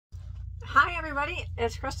Hi everybody,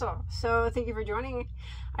 it's Crystal. So thank you for joining.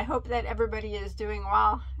 I hope that everybody is doing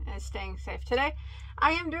well and staying safe today.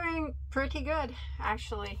 I am doing pretty good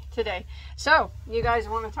actually today. So you guys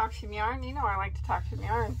want to talk some yarn? You know I like to talk some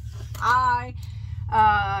yarn.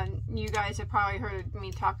 You guys have probably heard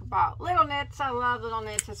me talk about Little Knits. I love Little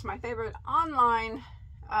Knits. It's my favorite online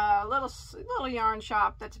little yarn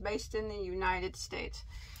shop that's based in the United States.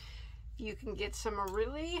 You can get some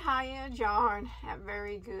really high-end yarn at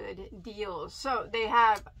very good deals. So they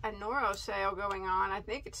have a NORO sale going on. I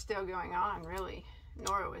think it's still going on, really.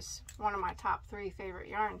 NORO is one of my top 3 favorite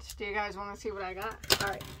yarns. Do you guys want to see what I got? All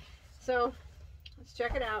right, so let's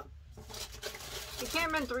check it out. It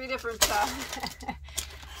came in 3 different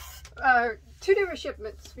 2 different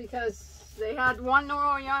shipments, because they had one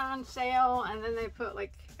NORO yarn on sale, and then they put,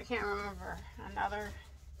 like, I can't remember, another,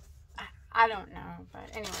 I don't know,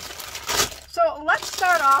 but anyway. So let's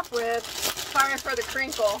start off with, sorry for the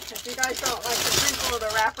crinkle. If you guys don't like the crinkle of the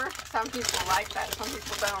wrapper, some people like that, some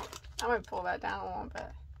people don't. I'm going to pull that down a little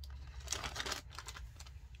bit.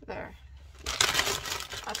 There.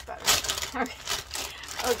 That's better.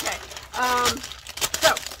 Okay.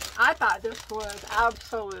 So I thought this was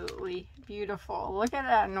absolutely beautiful. Look at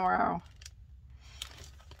that NORO.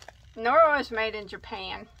 NORO is made in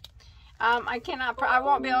Japan. I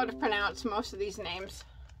won't be able to pronounce most of these names,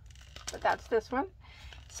 but that's this one.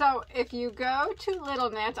 So if you go to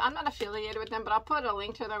Little Knits, I'm not affiliated with them, but I'll put a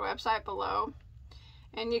link to their website below,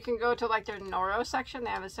 and you can go to like their NORO section.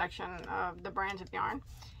 They have a section of the brands of yarn,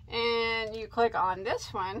 and you click on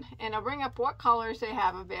this one and it'll bring up what colors they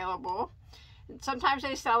have available. Sometimes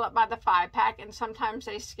they sell it by the 5-pack, and sometimes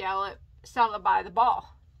they sell it by the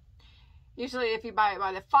ball. Usually if you buy it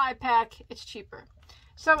by the 5-pack, it's cheaper.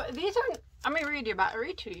 So these are, let me read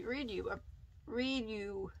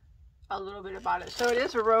you a little bit about it. So it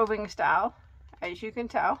is a roving style, as you can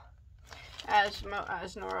tell, as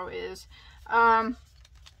NORO is.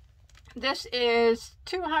 This is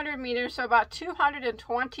 200 meters, so about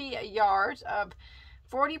 220 yards of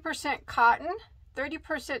 40% cotton,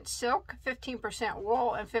 30% silk, 15%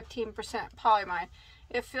 wool, and 15% polyamide.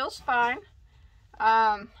 It feels fine.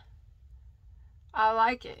 I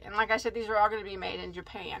like it. And like I said, these are all going to be made in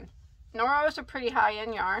Japan. NORO is a pretty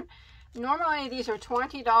high-end yarn. Normally, these are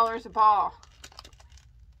 $20 a ball.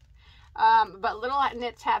 But Little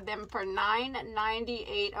Knits have them for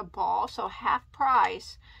 $9.98 a ball, so half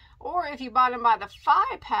price. Or if you bought them by the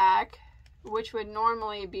 5-pack, which would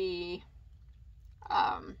normally be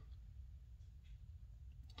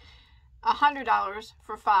 $100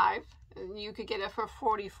 for 5, you could get it for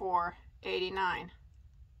 $44.89.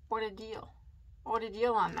 What a deal. What a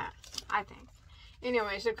deal on that, I think.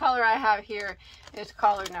 Anyways, the color I have here is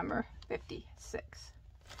color number 56.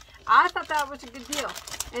 I thought that was a good deal,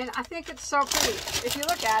 and I think it's so pretty. If you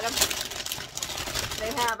look at them,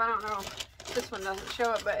 they have, I don't know, this one doesn't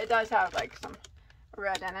show it, but it does have like some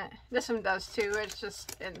red in it. This one does too. It's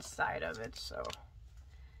just inside of it, so.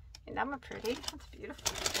 And I'm pretty. That's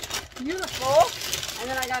beautiful. Beautiful. And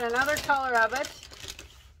then I got another color of it.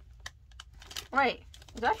 Wait,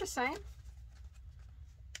 is that the same?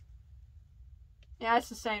 Yeah, it's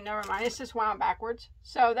the same. Never mind. It's just wound backwards.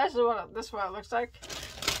 So this is what it looks like.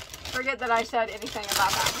 Forget that I said anything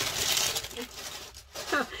about that one.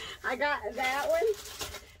 So I got that one,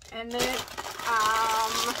 and then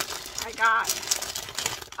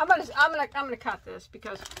I'm gonna cut this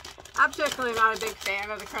because I'm particularly not a big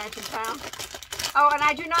fan of the crunch and pound. Oh, and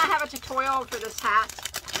I do not have a tutorial for this hat.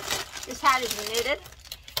 This hat is knitted,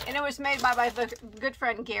 and it was made by my good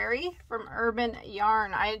friend Gary from Urban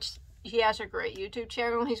Yarn. He has a great YouTube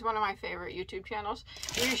channel. He's one of my favorite YouTube channels.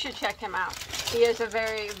 You should check him out. He is a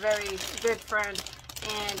very, very good friend,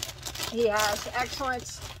 and he has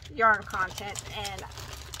excellent yarn content, and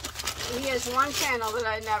he has one channel that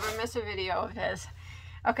I never miss a video of his.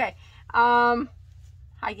 Okay. Hi,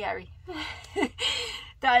 Gary.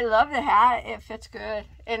 I love the hat. It fits good,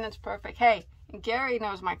 and it's perfect. Hey, Gary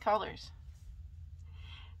knows my colors.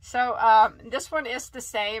 So this one is the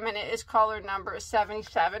same, and it is color number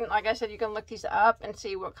 77. Like I said, you can look these up and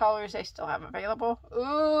see what colors they still have available.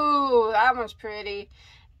 Ooh, that one's pretty.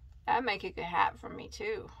 That'd make a good hat for me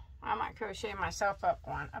too. I might crochet myself up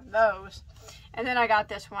one of those. And then I got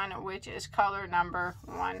this one, which is color number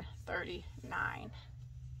 139.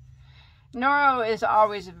 NORO is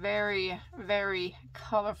always very, very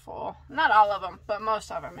colorful. Not all of them, but most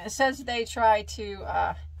of them. It says they try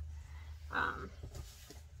to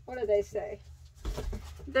what do they say?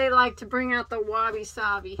 They like to bring out the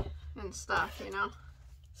wabi-sabi and stuff, you know.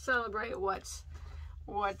 Celebrate what's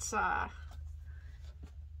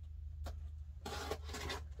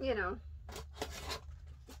you know,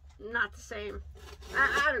 not the same.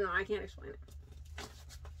 I don't know. I can't explain it.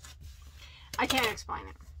 I can't explain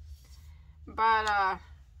it. But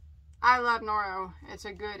I love NORO. It's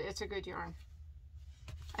a good yarn.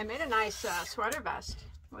 I made a nice sweater vest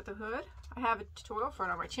with a hood. I have a tutorial for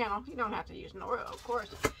it on my channel. You don't have to use NORO, of course.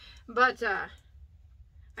 But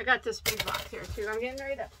I got this big box here too. I'm getting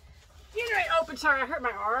ready to open. Sorry, I hurt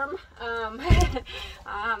my arm.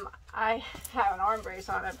 I have an arm brace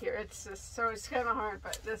on up here. It's just, so it's kind of hard.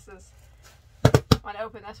 But this is, want to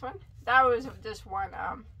open this one? That was just one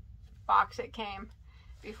box that came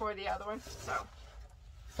before the other one. So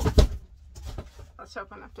let's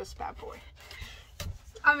open up this bad boy.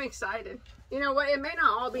 I'm excited. You know what? It may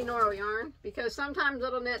not all be NORO yarn because sometimes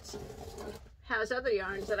Little Knits has other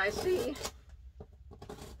yarns that I see.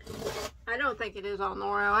 I don't think it is all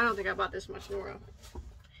NORO. I don't think I bought this much NORO.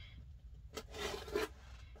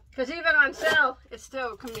 Because even on sale, it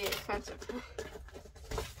still can be expensive.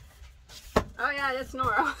 Oh yeah, it's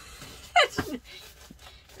NORO.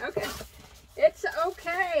 Okay. It's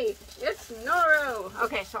okay. It's NORO.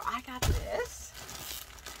 Okay, so I got this,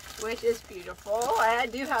 which is beautiful. I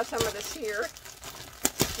do have some of this here,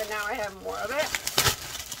 but now I have more of it.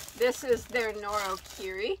 This is their NORO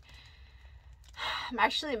Kiri. I'm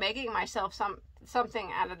actually making myself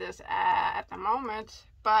something out of this at the moment,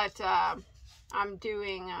 but I'm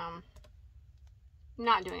doing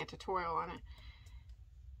not doing a tutorial on it,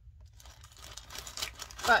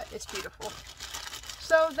 but it's beautiful.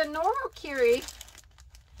 So the NORO Kiri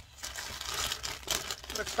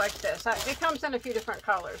looks like this. It comes in a few different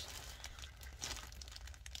colors.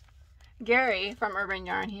 Gary from Urban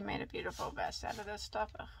Yarn, he made a beautiful vest out of this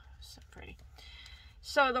stuff. Oh, so pretty.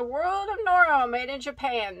 So the World of NORO, made in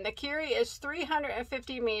Japan. The Kiri is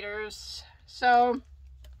 350 meters. So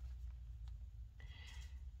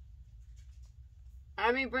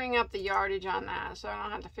let me bring up the yardage on that so I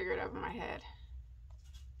don't have to figure it over my head.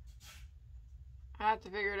 I have to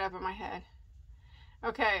figure it up in my head.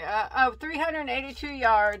 Okay, 382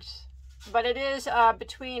 yards, but it is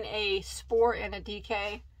between a sport and a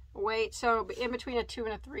DK weight, so in between a 2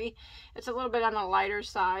 and a 3. It's a little bit on the lighter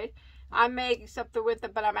side. I may accept the width,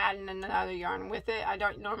 but I'm adding another yarn with it. I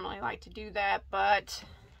don't normally like to do that, but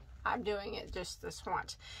I'm doing it just this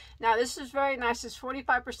once. Now this is very nice. It's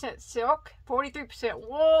 45% silk, 43%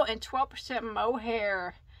 wool, and 12%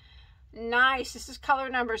 mohair. Nice. This is color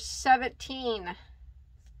number 17.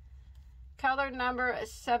 Color number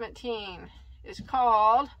 17 is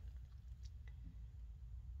called,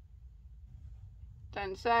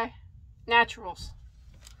 doesn't say, Naturals.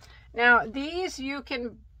 Now these you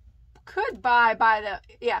could buy by the,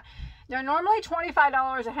 yeah, they're normally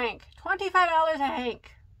 $25 a hank. $25 a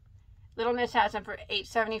hank. Little Knits has them for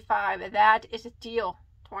 $8.75. That is a deal.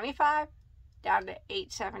 25 down to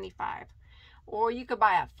 $8.75. Or you could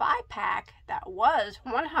buy a 5-pack that was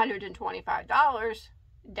 $125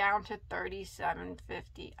 down to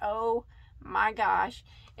 $37.50. Oh my gosh.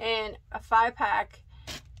 And a 5-pack,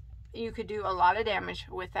 you could do a lot of damage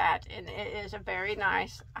with that, and it is a very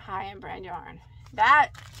nice high-end brand yarn.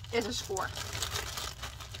 That is a score.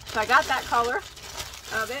 So I got that color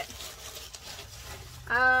of it,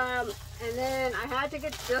 and then I had to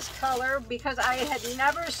get this color because I had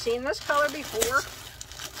never seen this color before.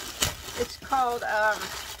 It's called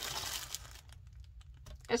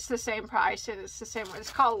it's the same price, and it's the same one. It's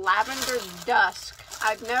called Lavender Dusk.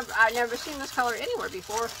 I've never seen this color anywhere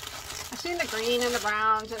before. I've seen the green and the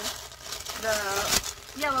browns and the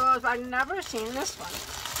yellows, but I've never seen this one.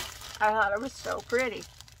 I thought it was so pretty.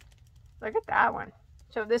 Look at that one.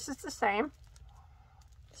 So this is the same.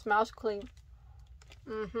 It smells clean.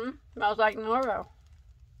 Smells like NORO.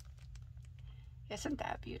 Isn't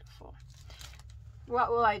that beautiful? What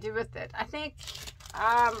will I do with it? I think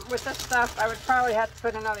with this stuff, I would probably have to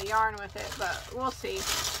put another yarn with it, but we'll see.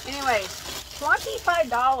 Anyways,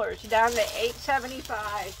 $25 down to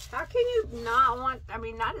 $8.75. How can you not want, I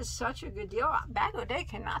mean, that is such a good deal. Bagoday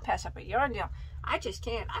cannot pass up a yarn deal. I just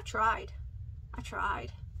can't. I tried.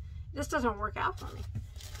 This doesn't work out for me.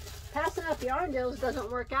 Passing up yarn deals doesn't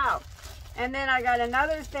work out. And then I got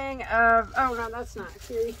another thing of, oh no, that's not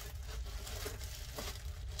Kiri.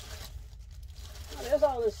 Oh, there's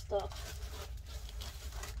all this stuff.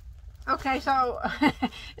 Okay, so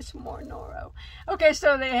it's more NORO. Okay,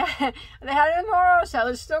 so they had a NORO sale.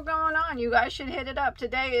 It's still going on. You guys should hit it up.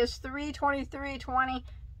 Today is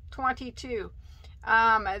 3/23/2022.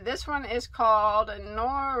 This one is called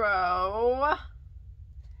NORO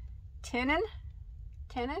Tenon.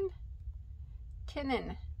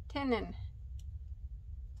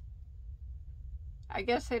 I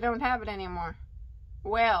guess they don't have it anymore.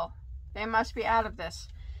 Well, they must be out of this.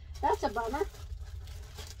 That's a bummer.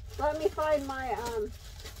 Let me find my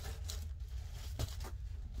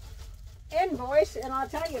invoice and I'll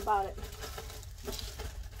tell you about it.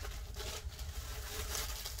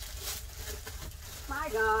 My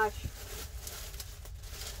gosh.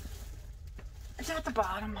 It's at the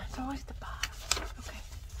bottom. It's always the bottom. Okay.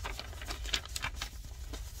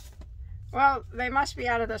 Well, they must be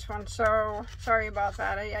out of this one, so sorry about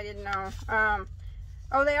that. I didn't know.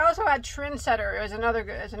 Oh, they also had Trendsetter. It was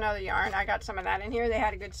another yarn. I got some of that in here. They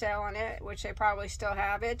had a good sale on it, which they probably still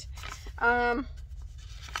have it.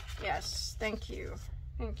 Yes, thank you.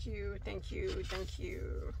 Thank you, thank you, thank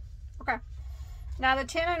you. Okay. Now the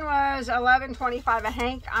tenon was $11.25 a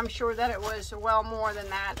hank. I'm sure that it was well more than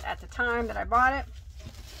that at the time that I bought it.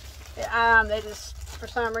 They just, for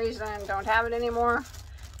some reason, don't have it anymore.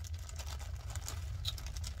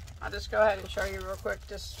 I'll just go ahead and show you real quick,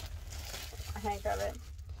 just a hank of it.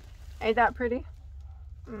 Ain't that pretty?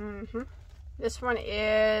 This one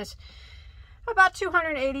is about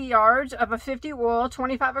 280 yards of a 50 wool,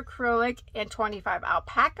 25 acrylic, and 25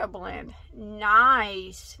 alpaca blend.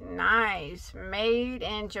 Nice, nice. Made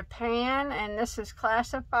in Japan, and this is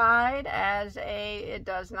classified as a, it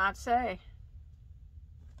does not say.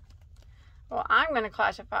 Well, I'm going to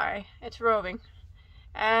classify, it's roving,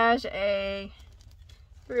 as a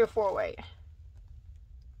 3 or 4 weight.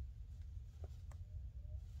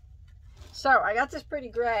 So I got this pretty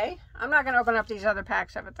gray. I'm not going to open up these other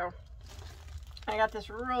packs of it though. I got this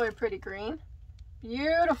really pretty green.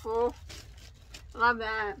 Beautiful. Love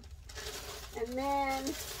that. And then,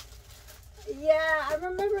 yeah, I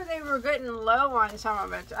remember they were getting low on some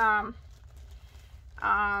of it.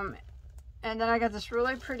 And then I got this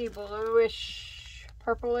really pretty bluish,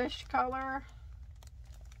 purplish color.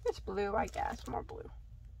 It's blue, I guess, more blue.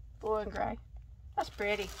 Blue and gray. That's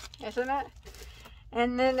pretty, isn't it?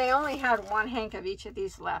 And then they only had 1 hank of each of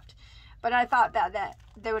these left. But I thought that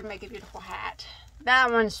they would make a beautiful hat.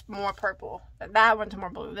 That one's more purple. That one's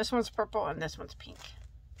more blue. This one's purple and this one's pink.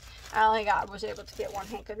 I only was able to get 1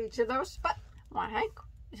 hank of each of those, but 1 hank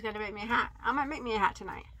is gonna make me a hat. I might make me a hat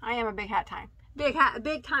tonight. I am a big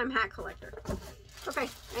time hat collector. Okay,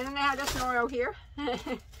 and then they have this NORO here.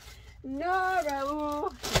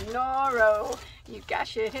 NORO, NORO. You guys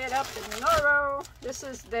should hit up the NORO. This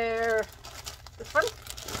is their, this one.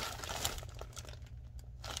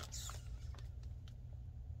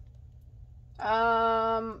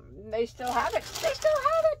 They still have it. They still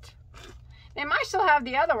have it. They might still have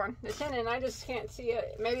the other one, the tenon. I just can't see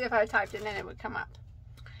it. Maybe if I typed it in, it would come up.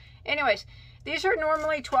 Anyways, these are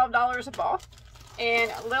normally $12 a ball, and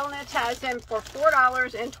Lil Knits has them for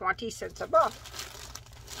 $4.20 a ball.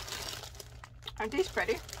 Aren't these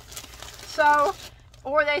pretty? So,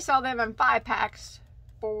 or they sell them in 5 packs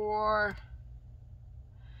for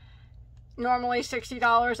normally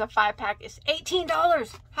 $60. A 5-pack is $18.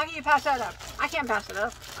 How can you pass that up? I can't pass it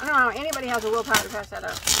up. I don't know how anybody has the willpower to pass that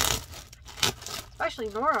up. Especially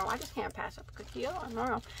NORO. I just can't pass up a good deal on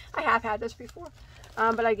NORO. I have had this before,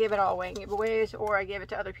 but I gave it all away in giveaways, or I gave it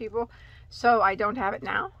to other people, so I don't have it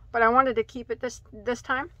now. But I wanted to keep it this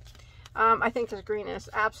time. I think this green is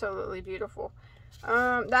absolutely beautiful.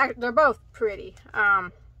 They're both pretty.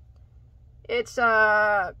 It's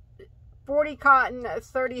 40 cotton,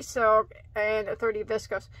 30 silk, and 30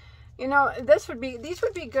 viscose. You know, these would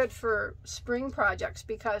be good for spring projects,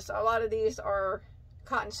 because a lot of these are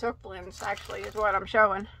cotton silk blends, actually, is what I'm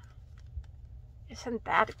showing. Isn't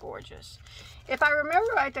that gorgeous? If I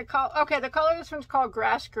remember right, the color of this one's called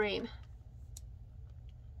Grass Green.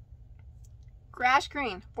 Grass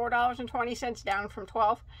Green, $4.20 down from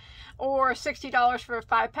 $12, or $60 for a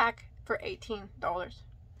 5-pack for $18.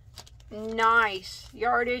 Nice.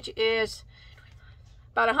 Yardage is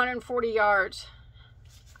about 140 yards.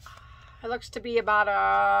 It looks to be about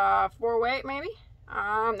a 4-weight maybe.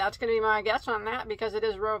 That's going to be my guess on that, because it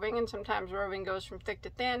is roving, and sometimes roving goes from thick to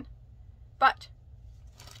thin. But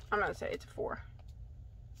I'm going to say it's a 4.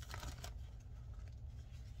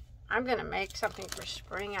 I'm going to make something for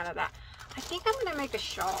spring out of that. I think I'm going to make a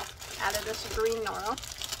shawl out of this green NORO.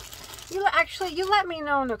 You let me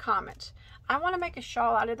know in the comments. I want to make a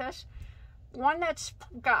shawl out of this. One that's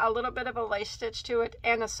got a little bit of a lace stitch to it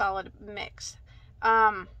and a solid mix.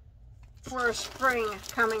 For spring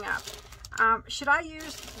coming up. Should I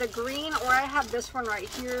use the green, or I have this one right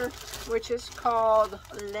here, which is called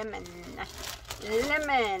Lemon.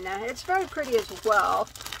 Lemon. It's very pretty as well.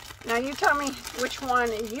 Now you tell me which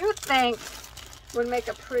one you think would make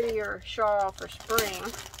a prettier shawl for spring.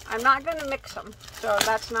 I'm not going to mix them, so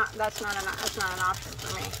that's not an option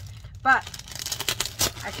for me. But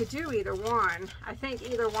I could do either one. I think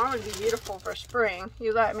either one would be beautiful for spring.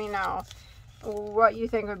 You let me know. what you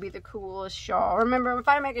think would be the coolest shawl. Remember, if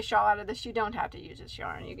I make a shawl out of this, you don't have to use this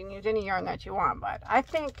yarn. You can use any yarn that you want, but I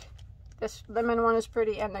think this lemon one is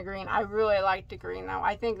pretty, and the green. I really like the green though.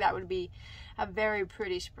 I think that would be a very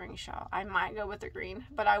pretty spring shawl. I might go with the green,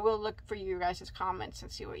 but I will look for you guys' comments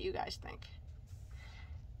and see what you guys think.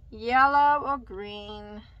 Yellow or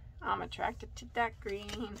green? I'm attracted to that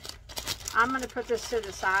green. I'm going to put this to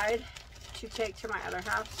the side to take to my other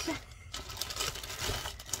house.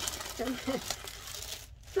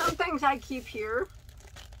 Some things I keep here.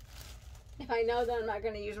 If I know that I'm not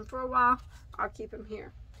going to use them for a while, I'll keep them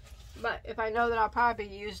here. But if I know that I'll probably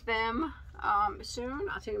use them soon,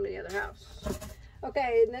 I'll take them to the other house.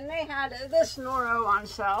 Okay, and then they had this NORO on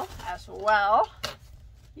sale as well.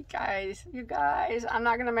 You guys, I'm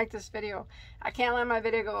not going to make this video. I can't let my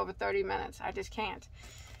video go over 30 minutes. I just can't.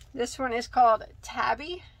 This one is called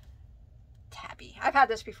Tabby. Tabby. I've had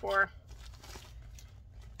this before.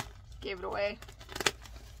 Gave it away.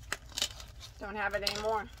 Don't have it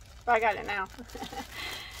anymore. But I got it now.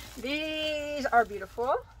 These are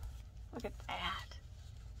beautiful. Look at that.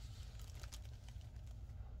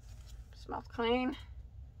 Smells clean.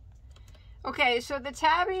 Okay, so the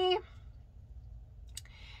Tabby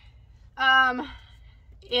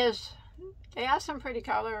they have some pretty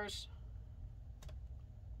colors.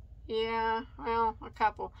 Yeah, well, a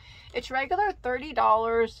couple. It's regular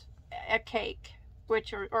 $30 a cake,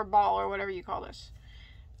 which or ball or whatever you call this.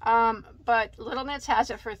 But Little Knits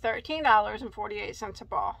has it for $13.48 a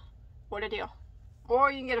ball. What a deal.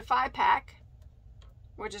 Or you can get a 5-pack,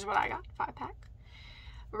 which is what I got, 5-pack.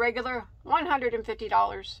 Regular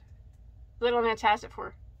 $150. Little Knits has it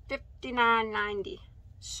for $59.90.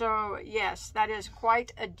 So yes, that is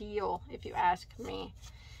quite a deal if you ask me.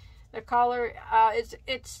 The color,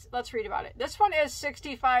 it's let's read about it. This one is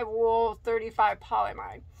 65 wool, 35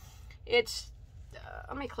 polyamide. It's,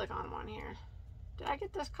 let me click on one here. Did I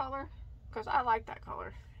get this color? Because I like that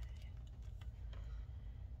color.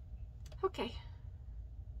 Okay.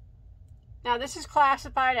 Now this is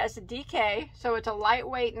classified as a DK, so it's a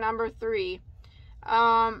lightweight number 3.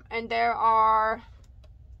 And there are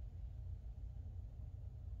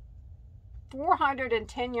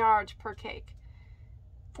 410 yards per cake.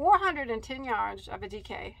 410 yards of a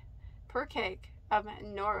DK per cake of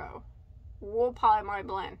NORO wool polyamide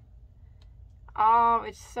blend. Oh,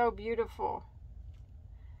 it's so beautiful.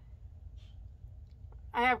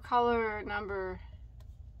 I have color number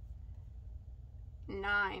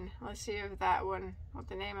 9. Let's see if that one, what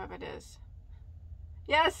the name of it is.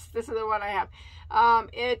 Yes, this is the one I have.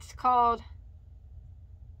 It's called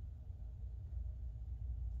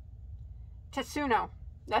Tetsuno.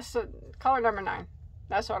 That's the color number 9.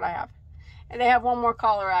 That's what I have. And they have one more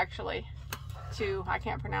color actually too. I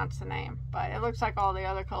can't pronounce the name, but it looks like all the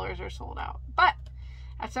other colors are sold out. But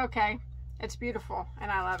that's okay. It's beautiful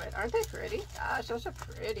and I love it. Aren't they pretty? Gosh, those are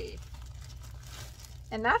pretty.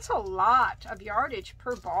 And that's a lot of yardage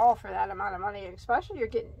per ball for that amount of money, especially you're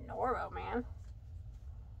getting NORO, man.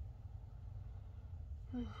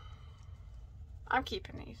 I'm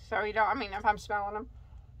keeping these. So you don't, I mean, if I'm smelling them,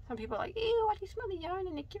 some people are like, ew, why do you smell the yarn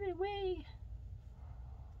and they give it away?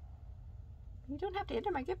 You don't have to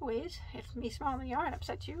enter my giveaways if me smelling the yarn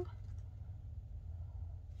upsets you.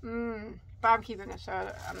 But I'm keeping it, so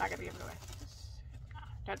I'm not going to give it away.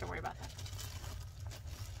 Don't have to worry about that.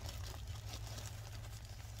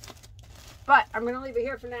 But I'm going to leave it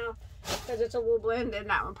here for now because it's a wool blend and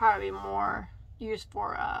that would probably be more used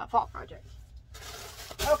for fall projects.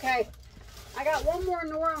 Okay, I got one more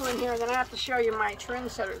NORO in here, then I have to show you my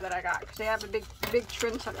trendsetter that I got because they have a big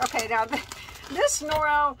trendsetter. Okay, now this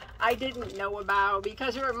NORO I didn't know about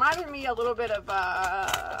because it reminded me a little bit of,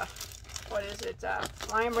 what is it,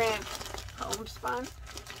 Lion Brand Homespun.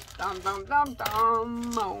 Homespun.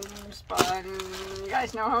 You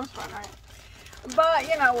guys know Homespun, right? But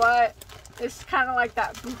you know what? It's kind of like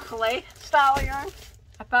that boucle style yarn.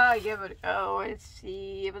 I thought I'd give it a go and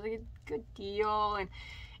see. It was a good deal and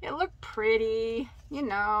it looked pretty, you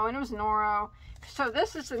know, and it was NORO. So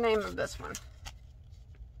this is the name of this one.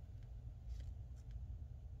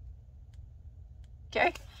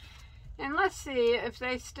 Okay, and let's see if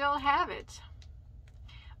they still have it.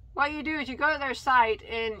 What you do is you go to their site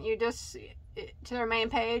and you just to their main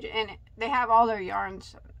page and they have all their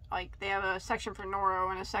yarns. Like they have a section for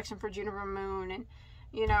NORO and a section for Juniper Moon and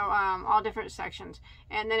you know all different sections,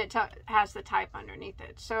 and then it has the type underneath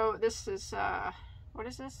it. So this is what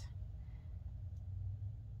is this?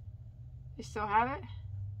 They still have it?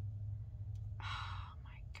 Oh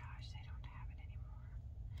my gosh, they don't have it anymore.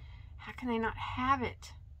 How can they not have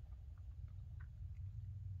it?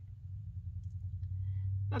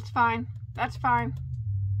 That's fine. That's fine.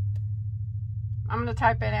 I'm going to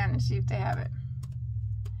type it in and see if they have it.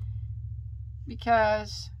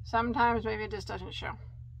 Because sometimes maybe it just doesn't show.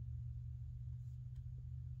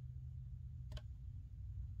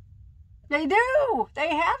 They do! They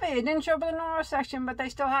have it. It didn't show up in the NORO section, but they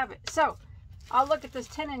still have it. So, I'll look at this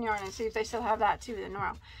tenon yarn and see if they still have that too, the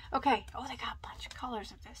NORO. Okay. Oh, they got a bunch of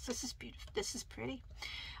colors of this. This is beautiful. This is pretty.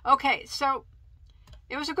 Okay, so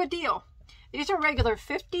it was a good deal. These are regular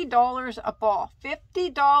 $50 a ball.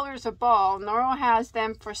 $50 a ball. NORO has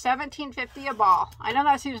them for $17.50 a ball. I know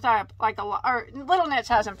that seems like a lot. Or Little Knits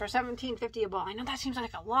has them for $17.50 a ball. I know that seems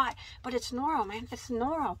like a lot, but it's NORO, man. It's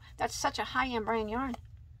NORO. That's such a high-end brand yarn.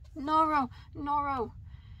 NORO, NORO.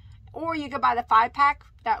 Or you could buy the 5-pack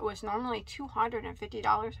that was normally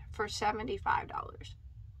 $250 for $75.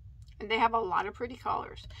 And they have a lot of pretty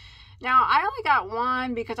colors. Now, I only got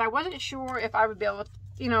one because I wasn't sure if I would be able to,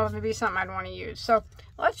 you know, if it'd be something I'd want to use. So,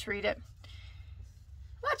 let's read it.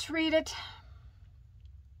 Let's read it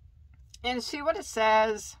and see what it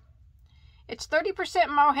says. It's 30%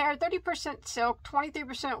 mohair, 30% silk,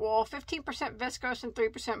 23% wool, 15% viscose, and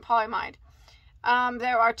 3% polyamide.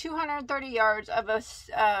 There are 230 yards of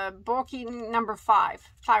a bulky number 5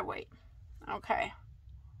 weight. Okay.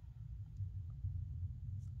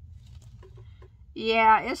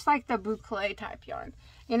 Yeah, it's like the boucle type yarn.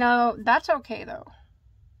 You know, that's okay though.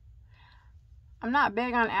 I'm not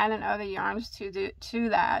big on adding other yarns to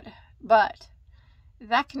that, but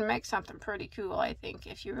that can make something pretty cool, I think,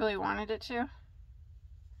 if you really wanted it to.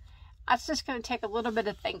 That's just going to take a little bit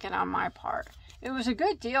of thinking on my part. It was a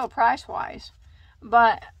good deal price-wise,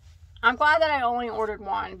 but I'm glad that I only ordered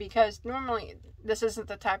one because normally this isn't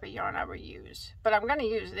the type of yarn I would use. But I'm going to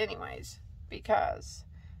use it anyways because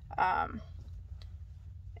I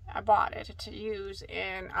bought it to use,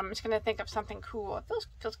 and I'm just going to think of something cool. It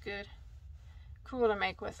feels good. Cool to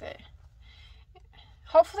make with it.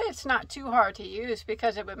 Hopefully it's not too hard to use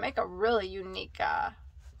because it would make a really unique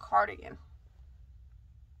cardigan.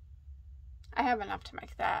 I have enough to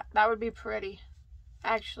make that. That would be pretty.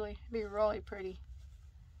 Actually, it'd be really pretty.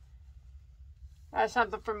 That's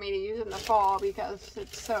something for me to use in the fall because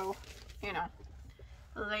it's so, you know,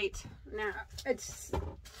 late. Now, it's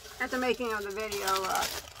at the making of the video,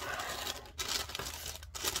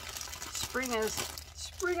 spring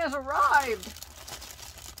has arrived.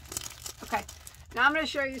 Okay, now I'm going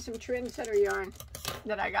to show you some trendsetter yarn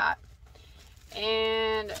that I got.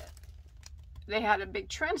 And they had a big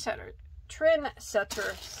trendsetter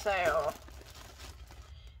sale.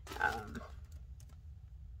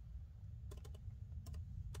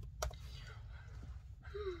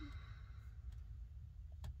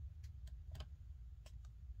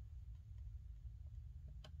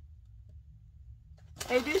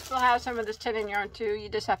 They do still have some of this tenon yarn too. You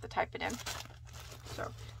just have to type it in.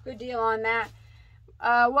 So, good deal on that.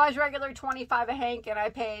 Was regular $25 a hank, and I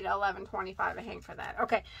paid $11.25 a hank for that.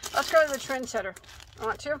 Okay, let's go to the trendsetter.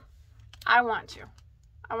 Want to? I want to.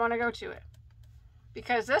 I want to go to it.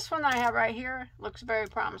 Because this one that I have right here looks very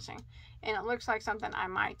promising. And it looks like something I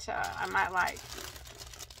might like.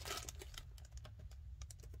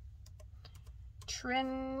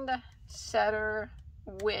 Trendsetter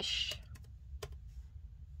Wish.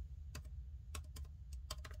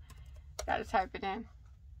 Gotta type it in.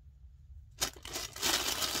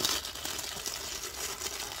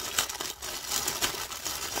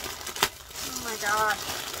 Oh my gosh.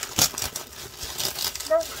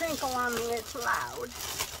 Don't crinkle on me, it's loud.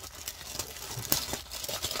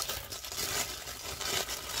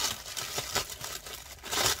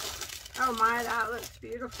 Oh my, that looks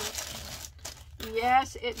beautiful.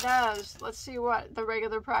 Yes, it does. Let's see what the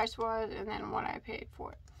regular price was and then what I paid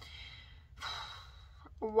for it.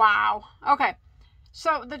 Wow. Okay.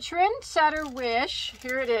 So the Trendsetter Wish,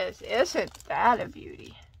 here it is. Isn't that a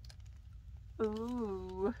beauty?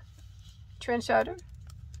 Ooh. Trendsetter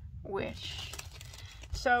Wish.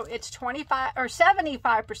 So it's 25 or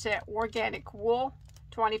 75% organic wool,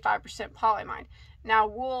 25% polyamide. Now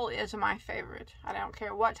wool is my favorite. I don't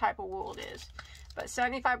care what type of wool it is. But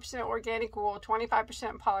 75% organic wool,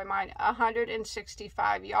 25% polyamide,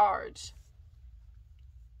 165 yards.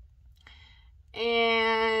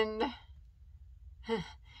 And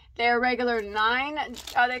they're regular 9.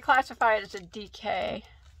 They classify it as a DK.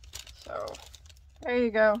 So there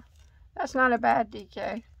you go. That's not a bad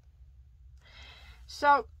DK.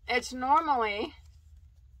 So it's normally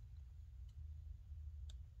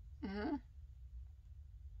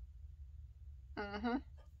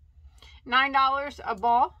 $9 a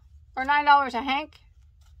ball or $9 a hank,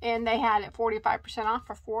 and they had it 45% off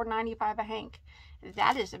for $4.95 a hank.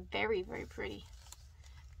 That is a very, very pretty.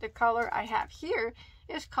 The color I have here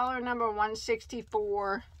is color number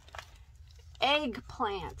 164.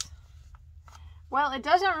 eggplant. Well, it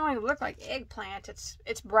doesn't really look like eggplant.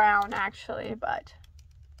 It's brown actually, but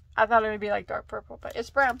I thought it would be like dark purple, but it's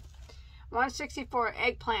brown. 164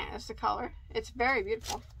 eggplant is the color. It's very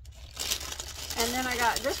beautiful. And then I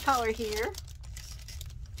got this color here.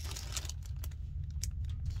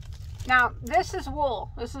 Now, this is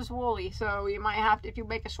wool. This is woolly, so you might have to, if you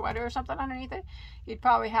make a sweater or something underneath it, you'd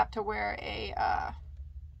probably have to wear a,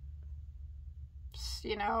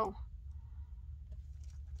 you know,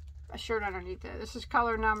 a shirt underneath it. This is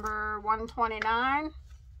color number 129.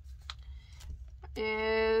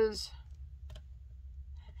 Is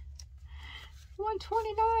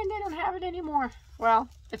 129. They don't have it anymore. Well,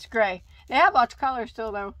 it's gray. They have lots of colors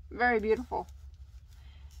still, though. Very beautiful.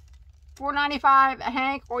 $4.95 a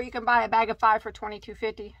hank, or you can buy a bag of 5 for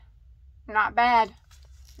 $22.50. Not bad.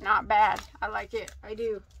 Not bad. I like it. I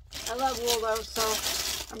do. I love wool though, so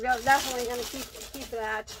I'm definitely going to keep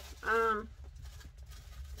that.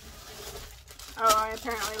 Oh, I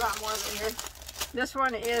apparently got more of it here. This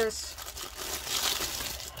one is,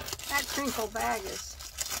 that crinkle bag is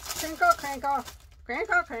crinkle, crinkle,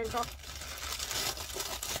 crinkle, crinkle.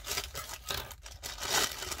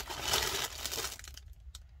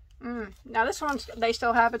 Now this one, they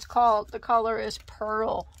still have, it's called, the color is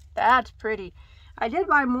Pearl. That's pretty. I did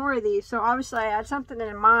buy more of these, so obviously I had something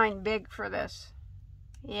in mind big for this.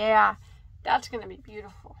 Yeah, that's going to be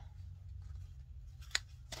beautiful.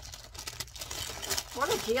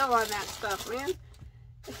 What a deal on that stuff, man.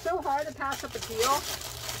 It's so hard to pass up a deal.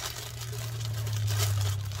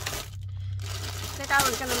 I think I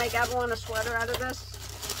was going to make everyone a sweater out of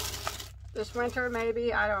this winter,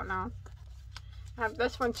 maybe. I don't know. I have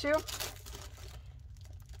this one too.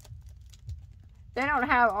 They don't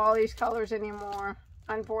have all these colors anymore,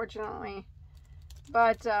 unfortunately.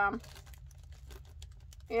 But,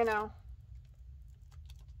 you know.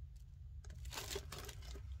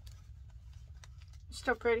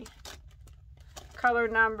 Still pretty. Color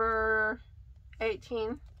number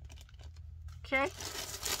 18. Okay.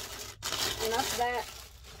 Enough of that.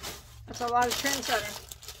 That's a lot of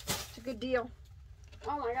Trendsetter. It's a good deal.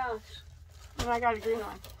 Oh my gosh. And I got a green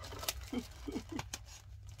one.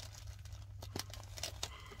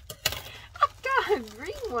 I've got a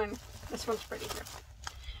green one. This one's pretty here.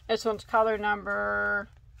 This one's color number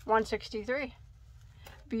 163.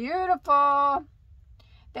 Beautiful.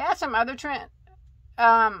 They had some other Trendsetter,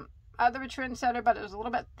 but it was a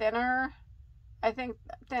little bit thinner. I think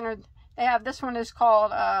thinner. They have, this one is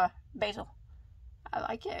called Basil. I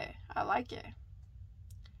like it. I like it.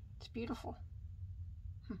 It's beautiful.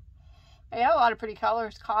 They have a lot of pretty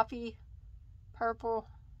colors. Coffee, purple.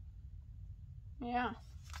 Yeah,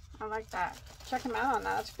 I like that. Check them out on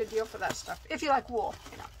that. That's a good deal for that stuff. If you like wool,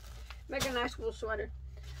 you know. Make a nice wool sweater.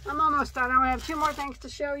 I'm almost done. I only have 2 more things to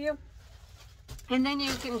show you. And then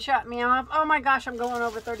you can shut me off. Oh my gosh, I'm going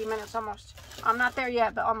over 30 minutes almost. I'm not there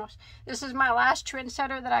yet, but almost. This is my last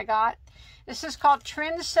Trendsetter that I got. This is called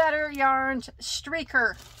Trendsetter Yarns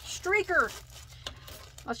Streaker. Streaker.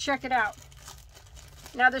 Let's check it out.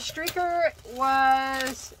 Now the streaker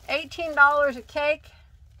was $18 a cake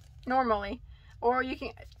normally, or you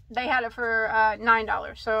can, they had it for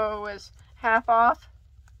 $9, so it was half off.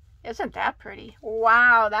 Isn't that pretty?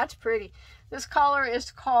 Wow, that's pretty. This color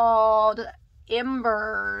is called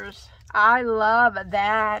Embers. I love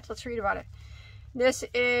that. Let's read about it. This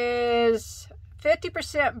is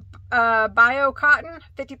 50% bio cotton,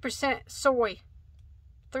 50% soy,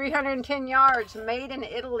 310 yards, made in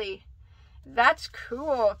Italy. That's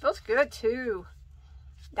cool. It feels good too.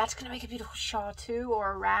 That's gonna make a beautiful shawl too,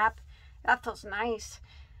 or a wrap. That feels nice.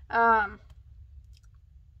 $18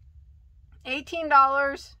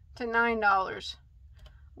 to $9.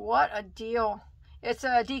 What a deal. It's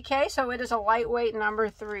a DK, so it is a lightweight number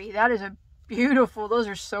 3. That is a beautiful. Those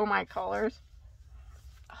are so my colors.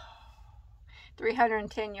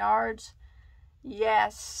 310 yards.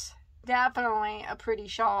 Yes, definitely a pretty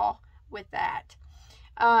shawl with that.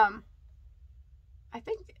 I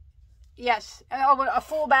think, yes, a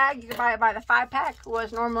full bag, you could buy it by the 5-pack,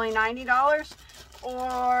 was normally $90,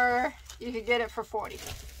 or you could get it for $40.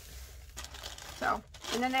 So,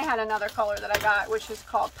 and then they had another color that I got, which is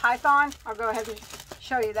called Python. I'll go ahead and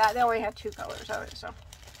show you that. They only have 2 colors of it, so.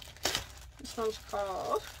 This one's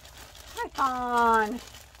called Python.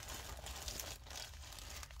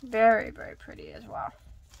 Very, very pretty as well.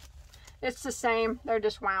 It's the same, they're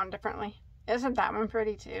just wound differently. Isn't that one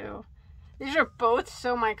pretty too? These are both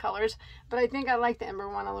so my colors, but I think I like the Ember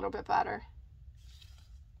one a little bit better.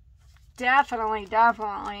 Definitely,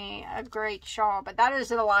 definitely a great shawl, but that is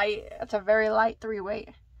a light, it's a very light 3-weight.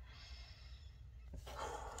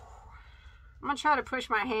 I'm going to try to push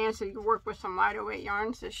my hands to work with some lighter weight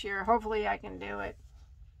yarns this year. Hopefully I can do it.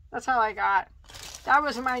 That's all I got. That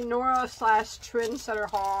was my NORO / Trendsetter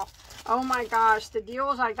haul. Oh my gosh, the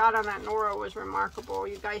deals I got on that NORO was remarkable.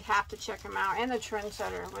 You guys have to check them out. And the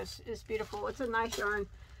Trendsetter is beautiful. It's a nice yarn.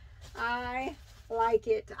 I like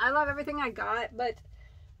it. I love everything I got, but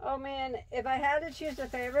oh man, if I had to choose a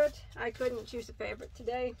favorite, I couldn't choose a favorite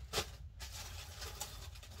today.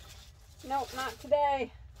 Nope, not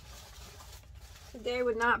today. Today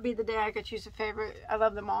would not be the day I could choose a favorite. I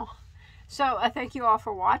love them all. So I thank you all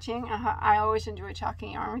for watching. I always enjoy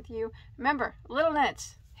talking yarn with you. Remember, Little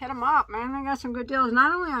Knits, hit them up, man. They got some good deals.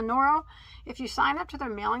 Not only on NORO, if you sign up to their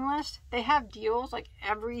mailing list, they have deals like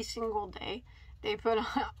every single day. They put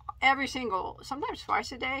every single, sometimes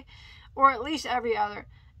twice a day, or at least every other.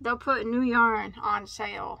 They'll put new yarn on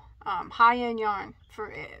sale, high-end yarn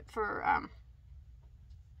for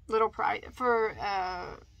little price, for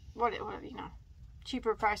what you know,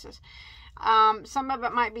 cheaper prices. Some of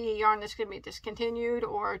it might be yarn that's going to be discontinued,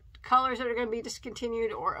 or colors that are going to be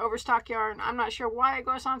discontinued, or overstock yarn. I'm not sure why it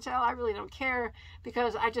goes on sale. I really don't care,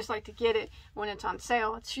 because I just like to get it when it's on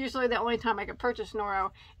sale. It's usually the only time I can purchase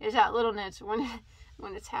NORO is at Little Knits when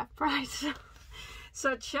it's half price.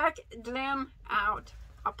 So check them out.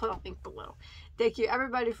 I'll put a link below. Thank you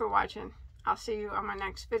everybody for watching. I'll see you on my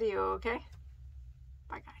next video, okay?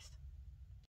 Bye guys.